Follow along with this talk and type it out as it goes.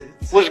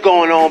What's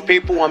going on,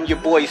 people? I'm your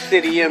boy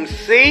City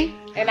MC.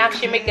 And I'm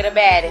Shamika the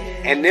Baddest.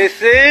 And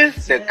this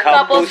is the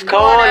Couples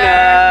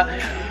Corner.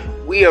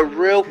 We a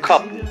real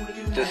couple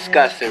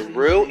discussing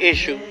real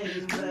issues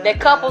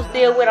that couples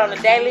deal with on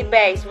a daily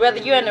basis, whether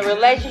you're in a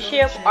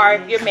relationship or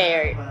if you're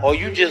married. Or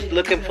you just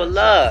looking for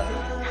love.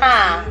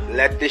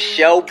 Let the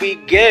show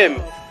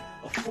begin.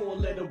 A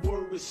four-letter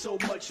word with so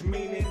much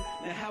meaning.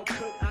 Now how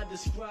could I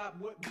describe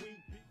what we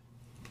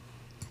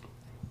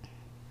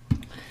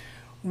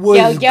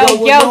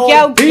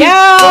Yo.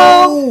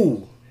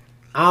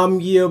 I'm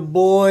your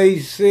boy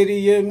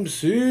City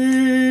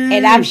MC.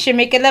 And I'm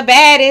Shamika the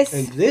Baddest.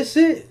 And this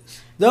is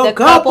the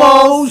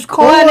Couples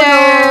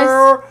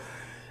Corner.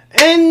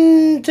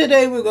 And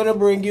today we're going to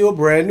bring you a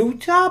brand new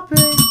topic.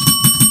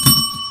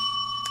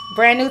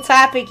 Brand new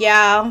topic,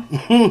 y'all.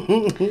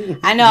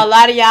 I know a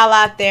lot of y'all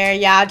out there,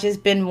 y'all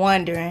just been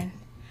wondering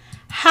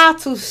how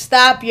to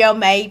stop your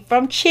mate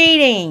from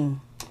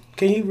cheating.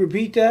 Can you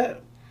repeat that?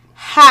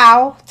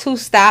 How to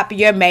stop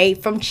your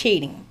mate from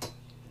cheating.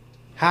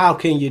 How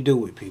can you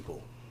do it,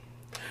 people?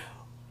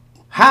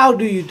 How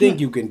do you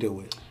think you can do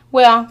it?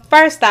 Well,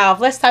 first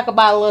off, let's talk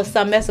about a little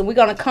something else, and we're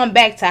going to come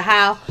back to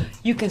how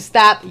you can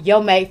stop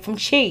your mate from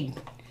cheating.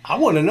 I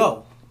want to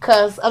know.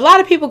 Because a lot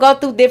of people go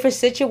through different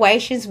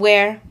situations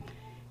where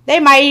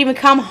they might even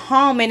come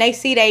home and they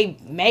see they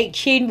mate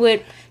cheating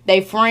with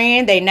their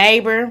friend, their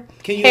neighbor,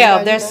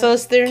 their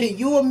sister. Can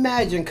you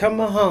imagine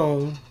coming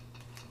home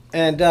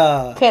and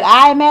could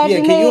I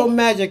imagine? Yeah, can you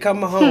imagine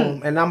coming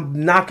home and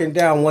I'm knocking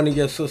down one of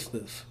your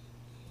sisters?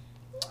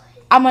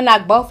 I'm gonna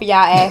knock both of y'all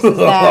asses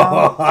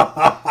down.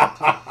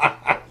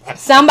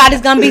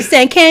 Somebody's gonna be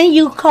saying, "Can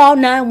you call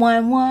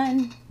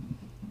 911?"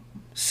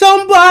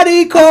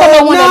 Somebody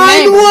call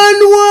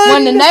 911.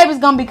 When the neighbor's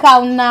gonna be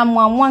calling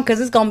 911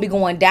 because it's gonna be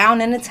going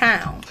down in the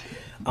town.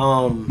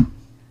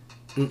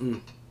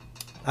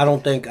 I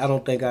don't think I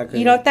can.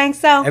 You don't think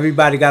so?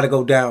 Everybody got to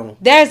go down.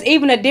 There's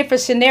even a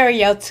different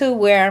scenario too,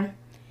 where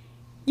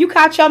you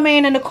caught your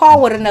man in the car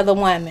with another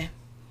woman.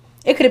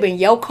 It could have been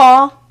your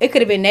car, it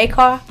could have been their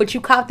car, but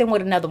you caught them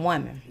with another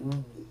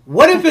woman.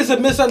 What if it's a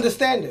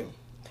misunderstanding?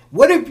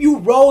 What if you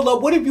roll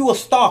up? What if you a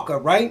stalker,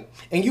 right?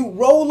 And you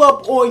roll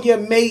up on your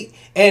mate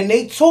and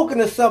they talking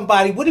to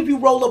somebody. What if you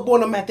roll up on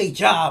them at their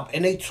job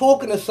and they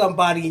talking to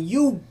somebody and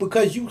you,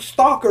 because you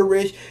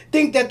stalkerish,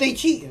 think that they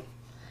cheating?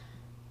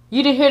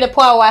 You didn't hear the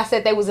part where I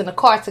said they was in the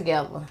car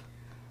together.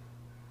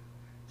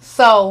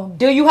 So,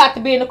 do you have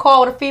to be in the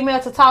car with a female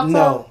to talk to her?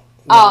 No.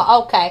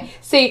 Oh, okay.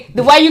 See,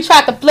 the way you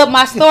tried to flip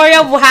my story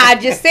over how I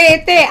just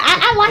said that,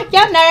 I like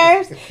your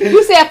nerves.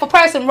 You said if a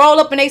person roll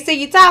up and they see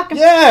you talking.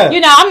 Yeah. You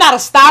know, I'm not a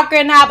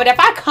stalker now, but if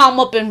I come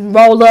up and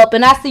roll up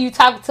and I see you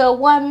talking to a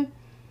woman,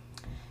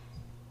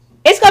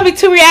 it's going to be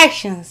two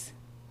reactions.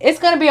 It's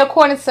going to be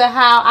according to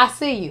how I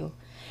see you.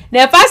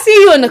 Now, if I see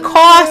you in the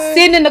car,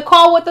 sitting in the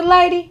car with the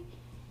lady,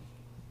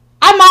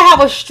 I might have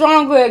a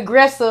stronger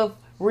aggressive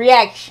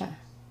reaction.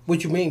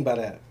 What you mean by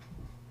that?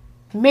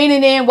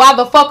 Meaning then, why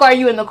the fuck are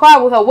you in the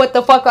car with her? What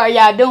the fuck are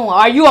y'all doing?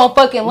 Are you on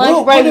fucking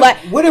lunch break?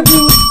 What if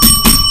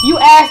you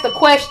ask the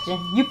question,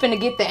 you finna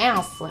get the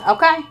answer,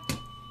 okay?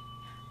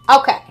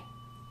 Okay.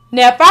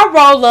 Now, if I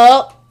roll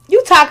up,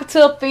 you talking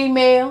to a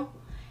female,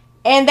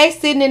 and they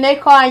sitting in their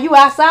car, and you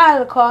outside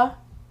of the car,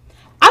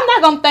 I'm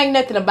not gonna think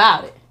nothing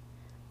about it.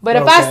 But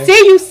if I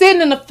see you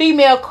sitting in a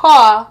female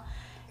car,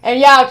 and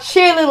y'all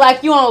chilling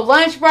like you on a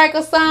lunch break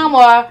or something,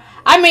 or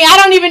I mean, I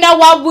don't even know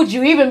why would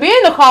you even be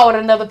in the car with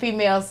another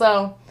female.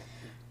 So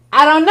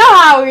I don't know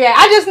how I react.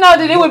 I just know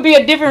that it would be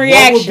a different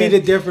reaction. What would be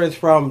the difference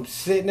from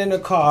sitting in the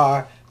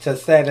car to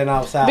standing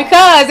outside?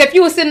 Because if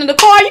you were sitting in the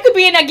car, you could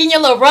be in there getting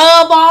your little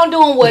rub on,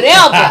 doing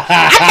whatever.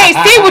 I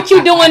can't see what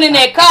you doing in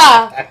that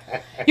car.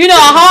 You know,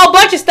 a whole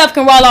bunch of stuff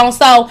can roll on.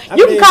 So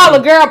you can call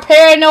a girl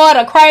paranoid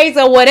or crazy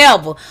or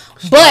whatever.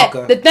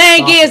 But the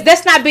thing is,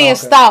 that's not being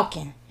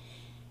stalking.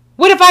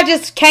 What if I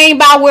just came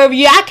by wherever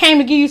you? I came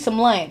to give you some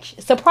lunch.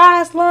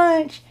 Surprise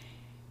lunch.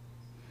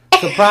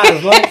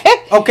 Surprise lunch?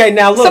 Okay,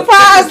 now look.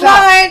 Surprise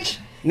lunch.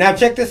 Now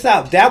check this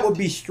out. That would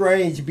be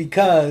strange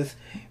because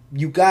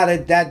you gotta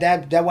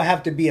that will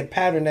have to be a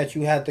pattern that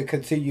you have to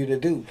continue to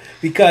do.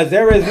 Because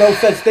there is no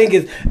such thing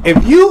as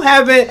if you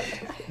haven't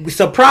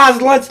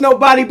surprise lunch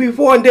nobody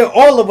before and then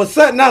all of a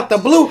sudden out the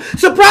blue,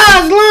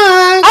 surprise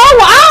lunch. Oh,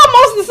 well, I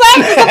almost the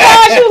same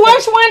surprise you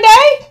lunch one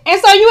day.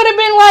 And so you would have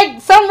been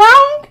like, something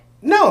wrong?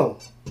 No,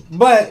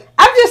 but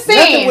I'm just saying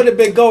nothing would have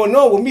been going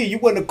on with me. You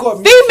wouldn't have caught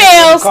me.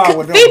 Females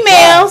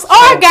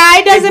or a guy,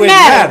 it doesn't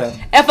matter.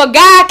 If a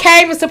guy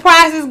came and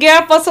surprised his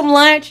girl for some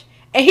lunch,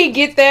 and he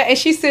get there and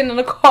she's sitting in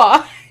the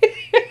car,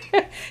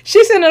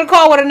 she's sitting in the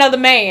car with another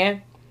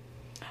man,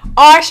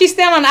 or she's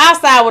standing on the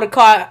outside with a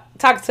car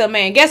talking to a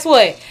man. Guess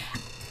what?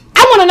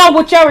 I want to know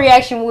what your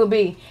reaction would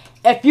be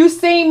if you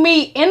seen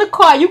me in the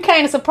car. You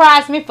came to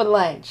surprise me for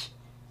lunch,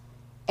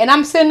 and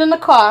I'm sitting in the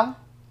car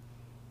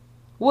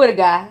with a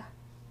guy.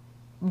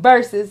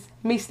 Versus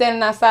me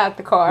standing outside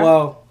the car.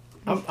 Well,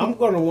 I'm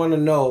going to want to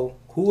know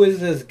who is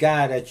this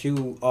guy that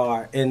you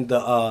are in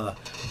the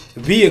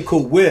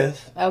vehicle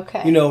with?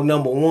 Okay. You know,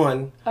 number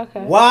one.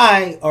 Okay.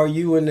 Why are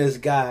you and this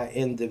guy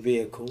in the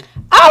vehicle?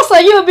 Oh, so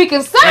you would be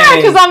concerned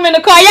because I'm in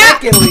the car.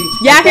 Secondly,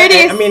 y'all hear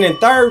this? I mean, and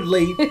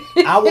thirdly,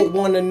 I would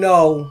want to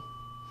know,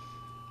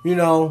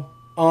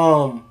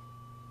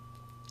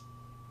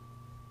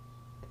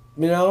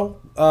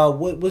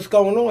 what's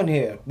going on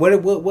here?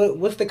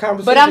 What's the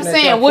conversation? But I'm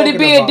saying, would it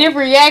be a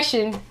different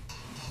reaction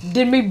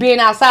than me being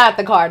outside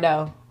the car,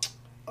 though?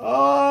 If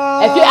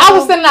I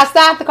was sitting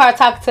outside the car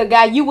talking to a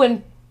guy, you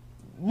wouldn't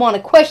want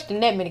to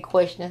question that many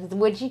questions,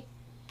 would you?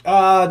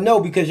 No,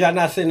 because y'all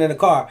not sitting in the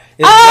car.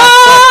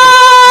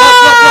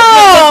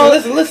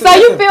 Listen. So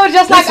you feel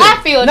just like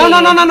I feel?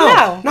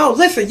 No.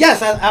 Listen,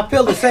 yes, I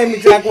feel the same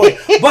exact way.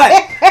 But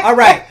all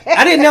right,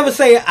 I didn't never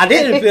say I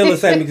didn't feel the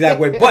same exact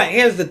way. But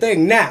here's the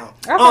thing now.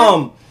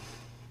 Okay.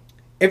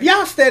 If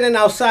y'all standing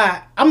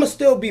outside, I'ma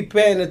still be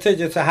paying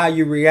attention to how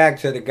you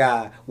react to the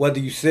guy, whether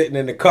you sitting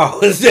in the car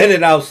or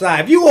sitting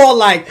outside. If you all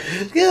like,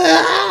 and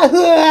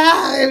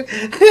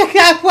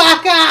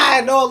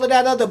all of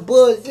that other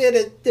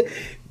bullshit.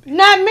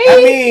 Not me.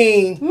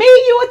 I mean,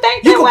 you would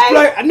think you that can way.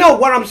 Flirt. No,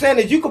 what I'm saying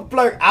is you can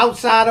flirt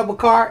outside of a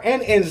car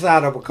and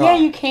inside of a car. Yeah,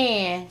 you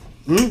can.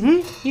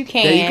 Mm-hmm. You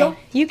can. There you go.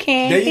 You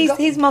can. There you go.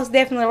 He's most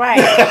definitely right.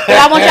 But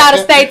I want y'all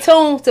to stay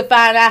tuned to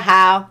find out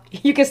how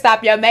you can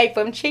stop your mate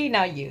from cheating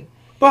on you.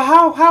 But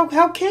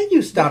how can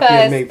you stop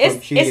your mate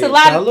from cheating? It's a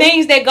lot of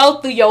things that go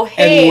through your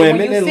head when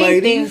you see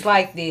ladies. things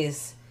like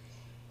this.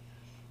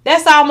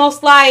 That's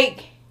almost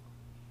like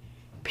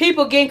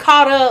people getting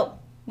caught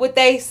up with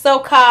their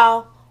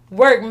so-called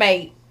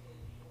workmate.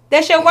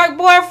 That's your work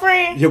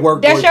boyfriend? Your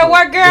work That's boyfriend. your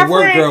work girlfriend? Your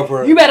work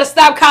girlfriend. You better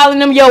stop calling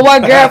them your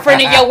work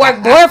girlfriend and your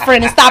work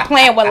boyfriend and stop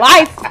playing with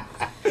life.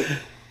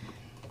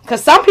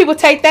 Because some people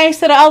take things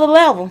to the other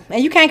level.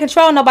 And you can't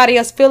control nobody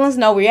else's feelings,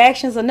 no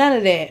reactions, or none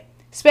of that.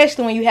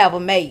 Especially when you have a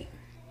mate.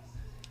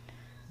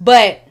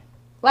 But,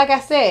 like I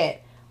said,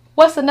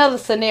 what's another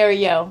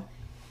scenario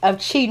of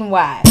cheating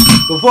wise?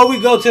 Before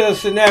we go to the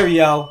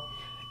scenario,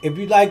 if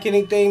you like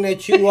anything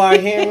that you are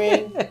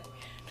hearing,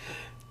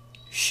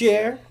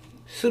 share,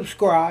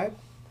 subscribe,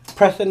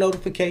 press the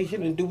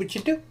notification, and do what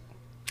you do.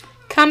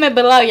 Comment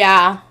below,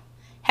 y'all.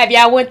 Have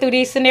y'all went through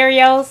these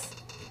scenarios?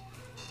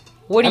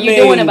 What are you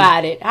doing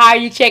about it? How are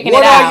you checking it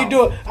out? What are you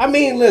doing? I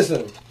mean,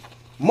 listen.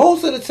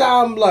 Most of the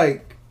time,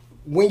 like,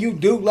 when you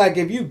do, like,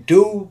 if you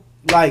do,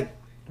 like,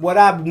 what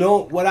I've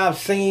known, what I've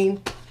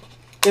seen,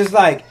 it's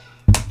like,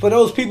 for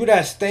those people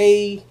that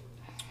stay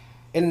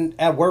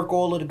at work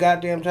all of the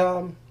goddamn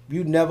time,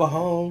 you never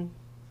home.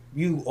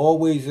 You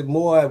always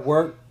more at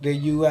work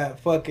than you at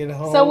fucking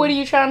home. So what are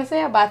you trying to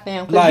say about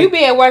them? Because like, you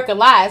be at work a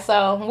lot,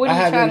 so what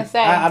are you trying to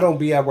say? I don't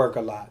be at work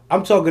a lot.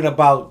 I'm talking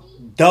about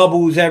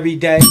doubles every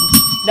day.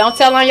 Don't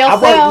tell on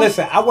yourself.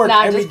 I work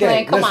every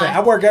day.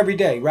 I work every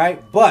day,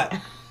 right? But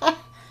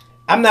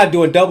I'm not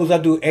doing doubles. I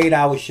do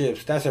 8-hour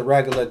shifts. That's a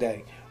regular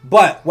day.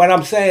 But what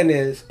I'm saying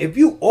is, if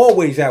you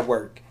always at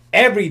work,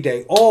 every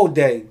day, all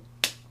day,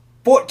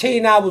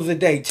 14 hours a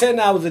day, 10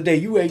 hours a day,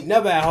 you ain't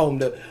never at home.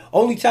 The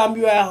only time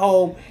you at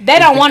home, they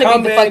don't want to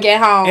be the fuck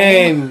at home.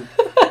 And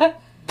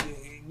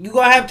you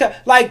gonna have to,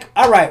 like,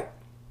 all right,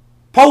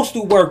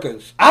 postal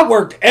workers. I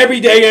worked every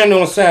day and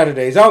on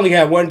Saturdays. I only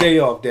had one day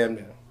off, damn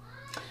near.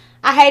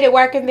 I hated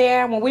working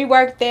there. When we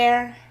worked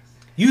there,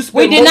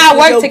 we did not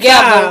work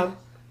together.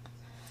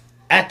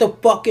 At the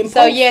fucking post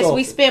office.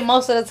 We spent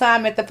most of the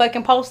time at the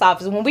fucking post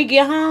office. When we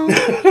get home, we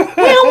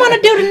don't want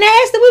to do the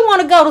nasty. We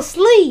want to go to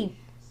sleep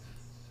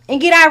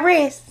and get our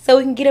rest so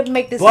we can get up and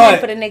make this money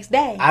for the next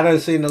day. I done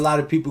seen a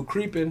lot of people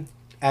creeping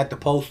at the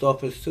post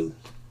office too.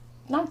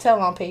 I'm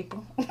telling on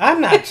people.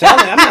 I'm not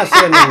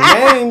saying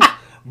their names,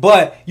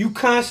 but you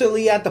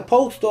constantly at the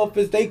post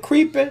office. They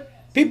creeping.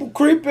 People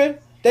creeping.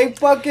 They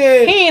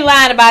fucking. He ain't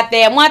lying about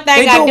that. One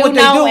thing I do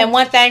know, and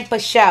one thing for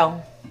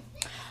sure.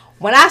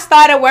 When I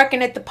started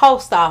working at the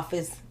post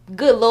office,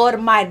 good Lord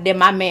Almighty, that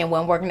my man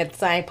wasn't working at the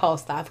same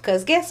post office.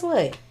 Because guess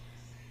what?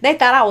 They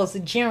thought I was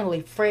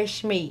generally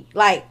fresh meat.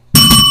 Like,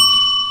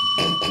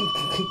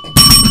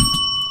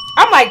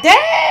 I'm like,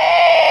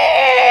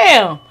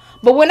 damn.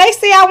 But when they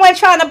see I went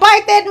trying to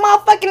bite that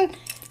motherfucking,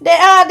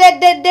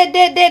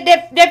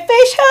 that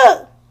fish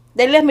hook,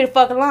 they left me the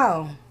fuck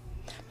alone.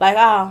 Like,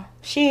 oh,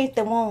 she ain't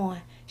the one.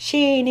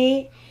 She ain't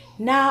it.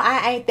 No,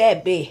 I ain't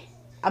that big.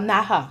 I'm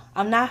not her.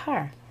 I'm not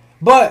her.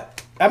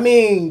 But, I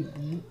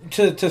mean,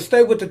 to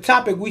stay with the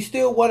topic, we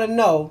still want to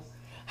know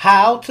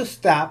how to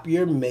stop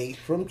your mate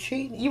from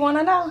cheating. You want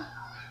to know?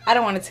 I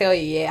don't want to tell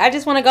you yet. I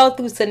just want to go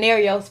through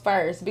scenarios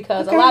first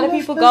because a lot of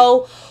people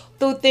go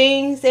through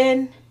things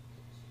and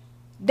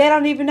they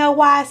don't even know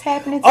why it's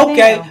happening to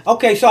them.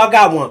 Okay, so I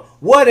got one.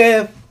 What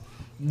if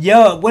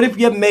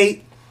your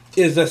mate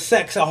is a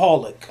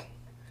sexaholic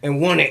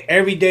and want it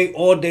every day,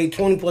 all day,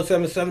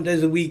 24/7, 7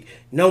 days a week,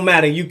 no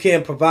matter, you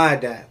can't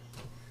provide that?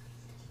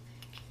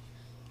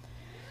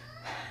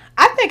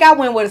 I think I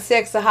went with a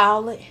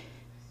sexaholic.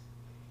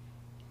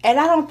 And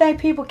I don't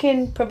think people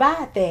can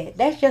provide that.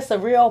 That's just a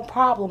real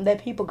problem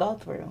that people go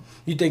through.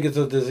 You think it's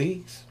a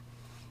disease?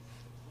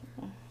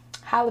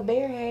 Halle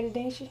Berry had it,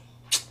 didn't she?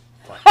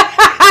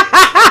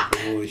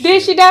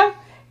 Did she though?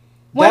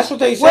 That's what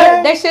they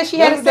said. They said she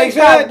had a sex.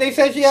 They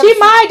said she had. She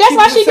might. That's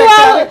why she do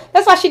all.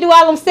 That's why she do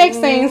all them sex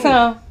things,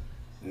 huh?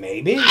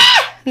 Maybe.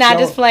 Not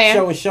just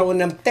playing. Showing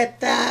them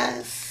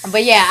tetas.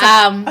 But yeah,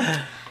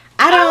 I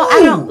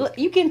don't. Look,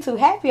 you getting too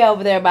happy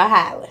over there about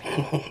Halle.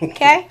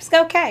 Okay, it's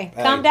okay.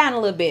 Calm down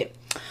a little bit.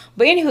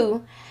 But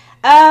anywho,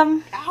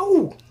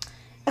 Ow.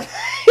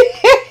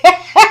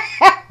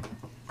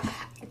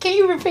 Can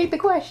you repeat the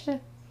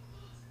question?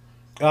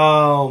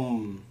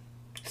 Sexaholics.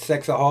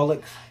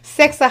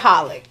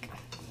 Sexaholic.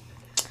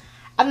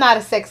 I'm not a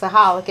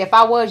sexaholic. If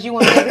I was, you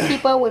wouldn't be able to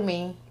keep up with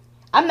me.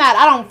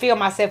 I don't feel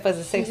myself as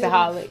a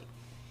sexaholic.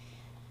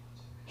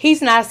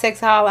 He's not a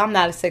sexaholic. I'm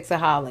not a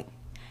sexaholic.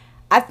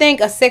 I think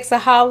a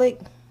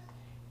sexaholic,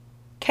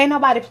 can't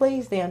nobody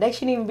please them. They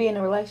shouldn't even be in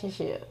a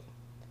relationship.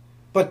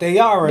 But they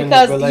are in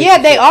relationships. Yeah,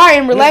 they are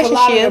in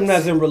relationships. There's a lot of them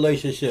that's in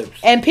relationships.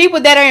 And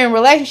people that are in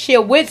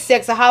relationship with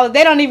sexaholics,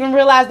 they don't even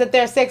realize that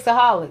they're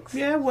sexaholics.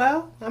 Yeah,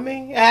 well, I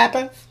mean, it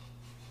happens.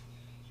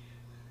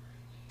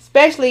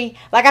 Especially,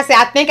 like I said,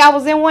 I think I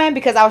was in one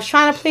because I was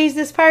trying to please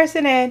this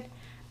person and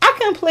I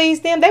couldn't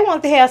please them. They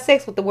wanted to have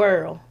sex with the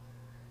world.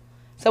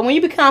 So when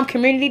you become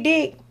community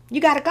dick,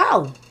 you gotta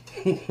go.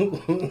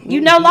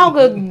 You no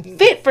longer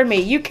fit for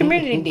me. You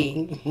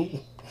community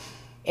dick.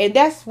 And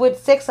that's what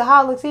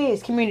sexaholics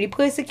is. Community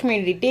pussy,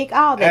 community dick,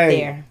 all that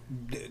there.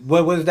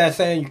 What was that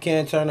saying? You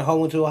can't turn a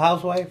hoe into a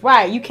housewife?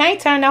 Right. You can't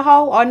turn a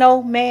hoe or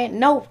no man,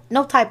 no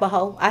type of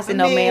hoe. I said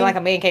no man, like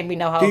a man can't be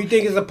no hoe. Do you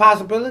think it's a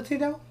possibility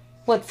though?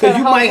 What, turn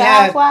a hoe into a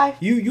housewife?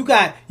 You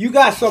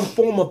got some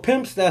former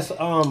pimps that's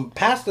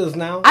pastors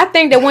now. I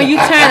think that when you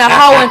turn a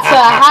hoe into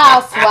a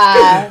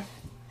housewife,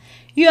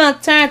 you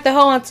done turned the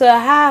hoe into a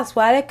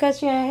housewife. That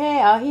cause you done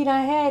had, or he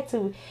done had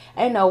to.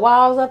 Ain't no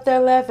walls up there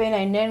left, and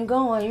ain't nothing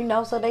going, you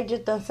know, so they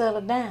just done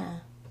settle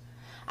down.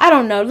 I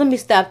don't know. Let me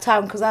stop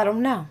talking because I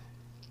don't know.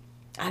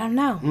 I don't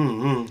know.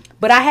 Mm-hmm.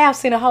 But I have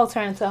seen a hoe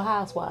turn into a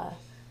housewife.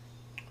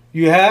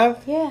 You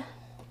have? Yeah.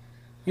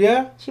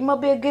 Yeah? She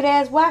must be a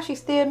good-ass wife. She's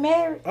still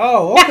married.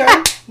 Oh, okay.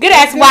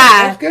 Good-ass wife.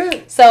 That's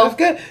good. So, that's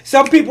good.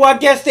 Some people, I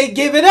guess, they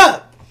give it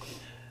up.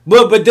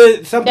 But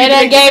some they people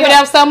done gave it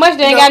up so much,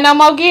 they ain't got no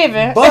more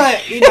giving.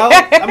 But, you know,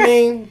 I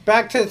mean,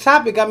 back to the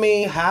topic. I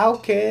mean, how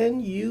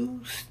can you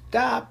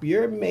stop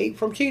your mate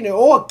from cheating?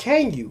 Or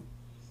can you?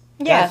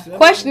 Yeah.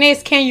 Question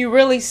is, can you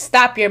really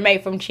stop your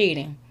mate from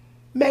cheating?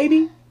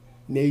 Maybe.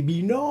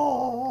 Maybe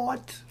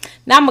not.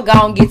 Now I'm going to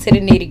go and get to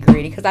the nitty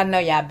gritty because I know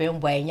y'all been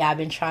waiting. Y'all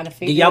been trying to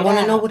figure it out. Do y'all want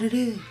to know what it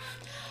is?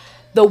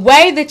 The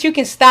way that you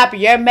can stop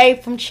your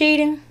mate from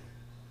cheating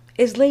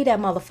is leave that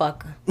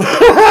motherfucker. You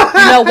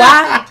know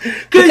why?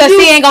 Because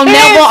he ain't gonna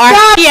never, or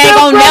she ain't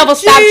gonna never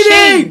stop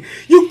cheating.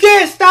 You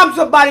can't stop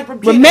somebody from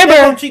cheating.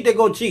 Remember, they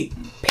gonna cheat.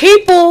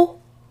 People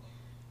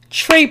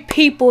treat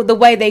people the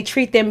way they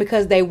treat them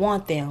because they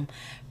want them.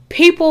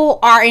 People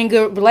are in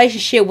good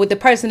relationship with the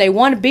person they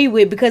want to be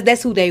with because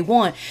that's who they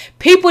want.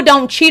 People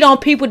don't cheat on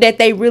people that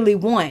they really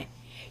want.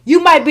 You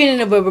might be in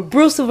an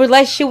abusive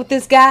relationship with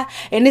this guy,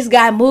 and this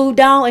guy moved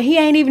on, and he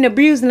ain't even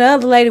abusing the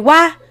other lady.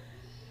 Why?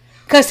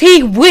 Because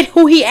he with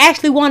who he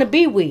actually want to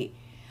be with.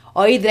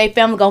 Or either they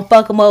family gonna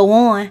fuck him up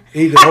one.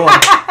 Either or.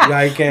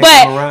 Yeah, he can't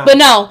come around. But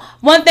no,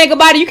 one thing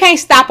about it, you can't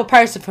stop a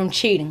person from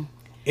cheating.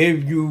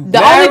 If you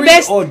married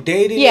or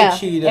dated a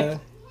cheater,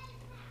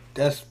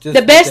 that's just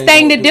the best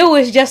thing to do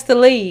is just to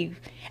leave.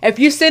 If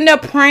you're sitting there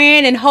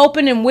praying and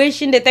hoping and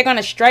wishing that they're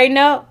gonna straighten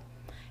up,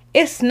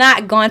 it's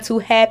not going to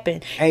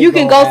happen. You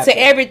can go to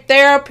every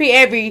therapy,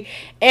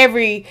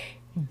 every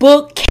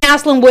book,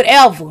 counseling,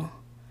 whatever.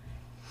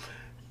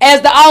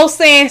 As the old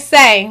saying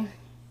say,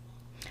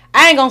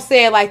 I ain't gonna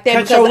say it like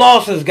that. Cut your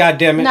losses,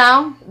 goddammit.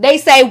 No, they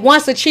say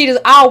once a cheater,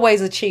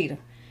 always a cheater.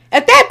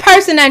 If that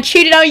person done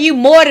cheated on you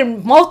more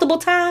than multiple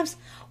times,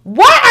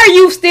 why are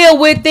you still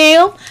with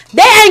them?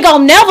 They ain't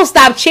gonna never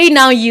stop cheating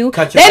on you.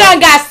 They done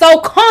got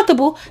so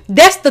comfortable.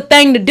 That's the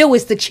thing to do,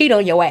 is to cheat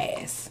on your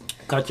ass.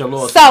 Cut your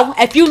losses. So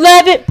if you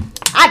love it,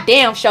 I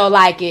damn sure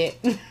like it.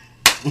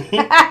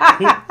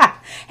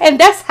 And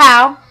that's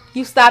how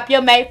you stop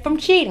your mate from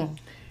cheating.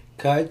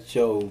 Cut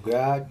your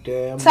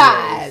goddamn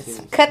ties.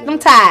 losses. Cut them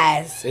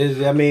ties.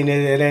 It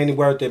ain't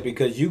worth it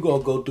because you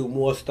gonna go through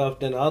more stuff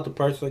than the other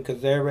person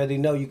because they already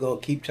know you gonna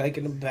keep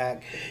taking them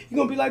back. You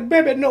gonna be like,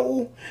 baby,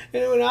 no,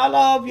 and I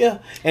love you,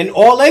 and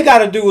all they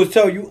gotta do is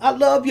tell you, I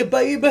love you,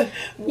 baby.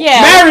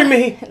 Yeah, marry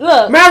me.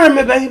 Look, marry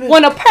me, baby.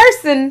 When a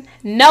person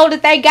know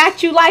that they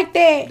got you like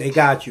that, they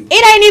got you.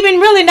 It ain't even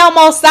really no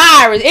more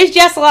sirens. It's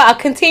just a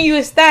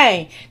continuous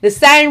thing. The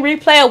same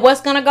replay of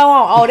what's gonna go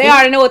on. Oh, they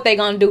already know what they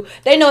gonna do.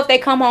 They know if they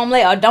come home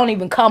late or don't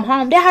even come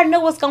home, they already know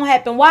what's gonna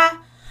happen. Why?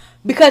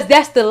 Because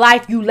that's the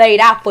life you laid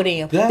out for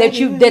them.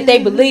 That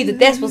they believe that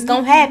that's what's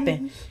gonna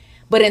happen.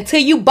 But until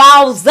you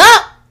boss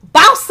up,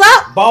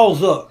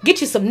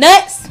 get you some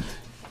nuts.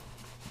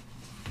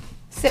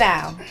 Sit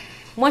down.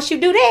 Once you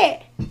do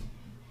that,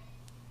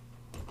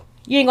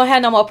 you ain't gonna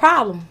have no more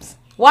problems.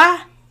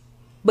 Why?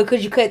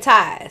 Because you cut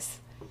ties.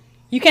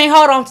 You can't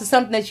hold on to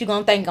something that you're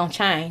gonna think gonna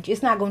change.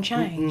 It's not gonna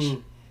change.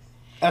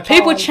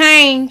 People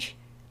change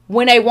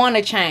when they want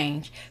to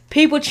change.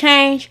 People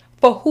change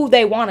for who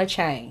they want to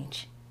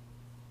change.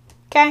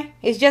 Okay?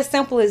 It's just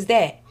simple as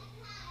that.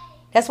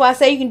 That's why I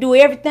say you can do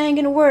everything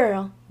in the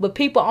world, but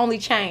people only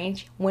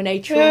change when they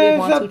truly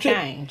want to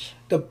change.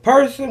 The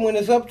person, when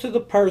it's up to the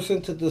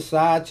person to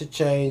decide to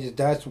change,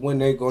 that's when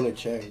they're going to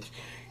change.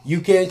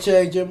 You can't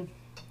change them.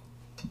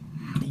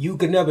 You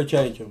can never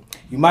change them.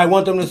 You might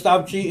want them to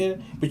stop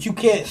cheating, but you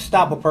can't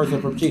stop a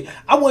person from cheating.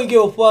 I wouldn't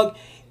give a fuck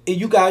if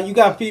you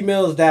got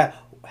females that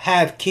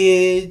have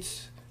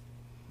kids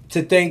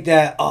to think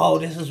that, oh,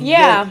 this is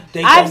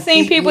I've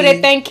seen people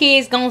that think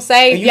kids gonna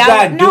save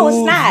y'all. No, it's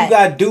not. You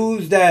got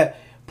dudes that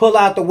pull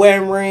out the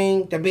wedding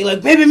ring that be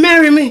like, baby,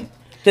 marry me.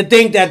 To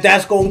think that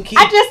that's gonna keep.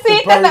 I just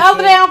seen that the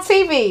other day on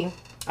TV.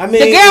 I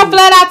mean, the girl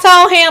flat out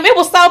told him it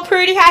was so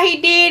pretty how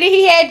he did it.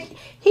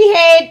 He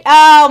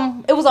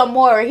had it was on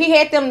Maury. He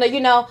had them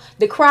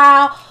the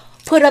crowd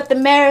put up the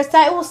marriage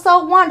sign. It was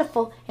so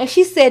wonderful. And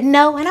she said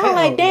no. And I was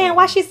like, damn,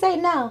 why she say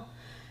no?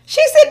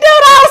 She said, dude,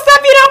 all the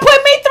stuff you don't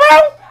put me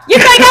through. You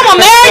think I'm gonna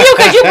marry you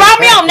because you brought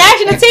me on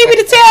national TV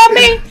to tell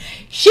me?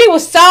 She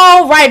was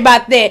so right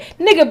about that.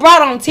 Nigga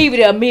brought on TV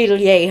to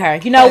humiliate her.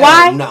 You know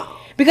why? No.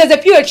 Because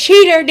if you're a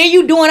cheater, then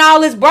you doing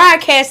all this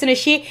broadcasting and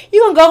shit,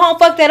 you gonna go home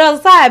fuck that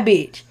other side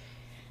bitch.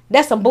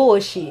 That's some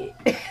bullshit.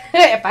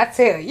 If I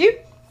tell you.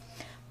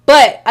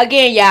 But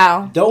again,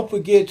 y'all, don't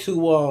forget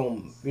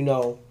to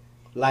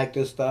like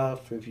this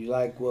stuff if you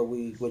like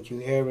what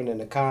you're hearing in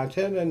the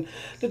content and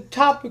the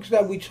topics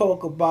that we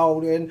talk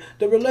about and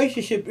the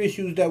relationship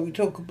issues that we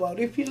talk about.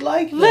 If you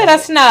like, let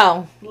us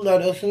know.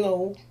 Let us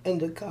know in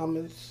the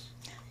comments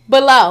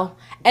below,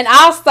 and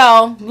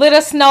also let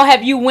us know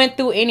have you went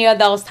through any of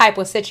those type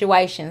of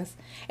situations.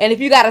 And if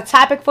you got a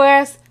topic for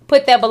us,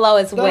 put that below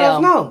as well. Let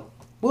us know.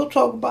 We'll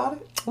talk about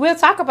it. We'll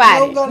talk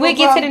about it. We'll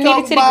get to the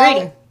nitty to the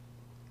gritty.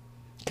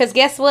 Cause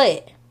guess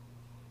what?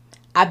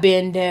 I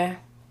been there.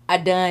 I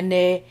done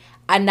that.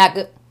 I not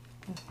good.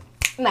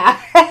 Nah.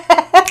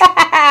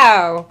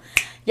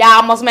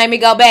 Y'all almost made me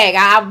go back.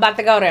 I'm about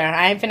to go there.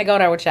 I ain't finna go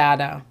there with y'all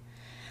though.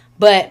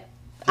 But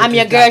I'm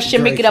your girl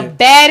Shamika the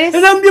baddest.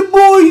 And I'm your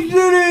boy.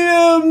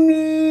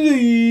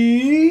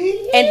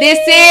 And this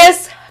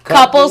is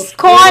Couples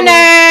Corner.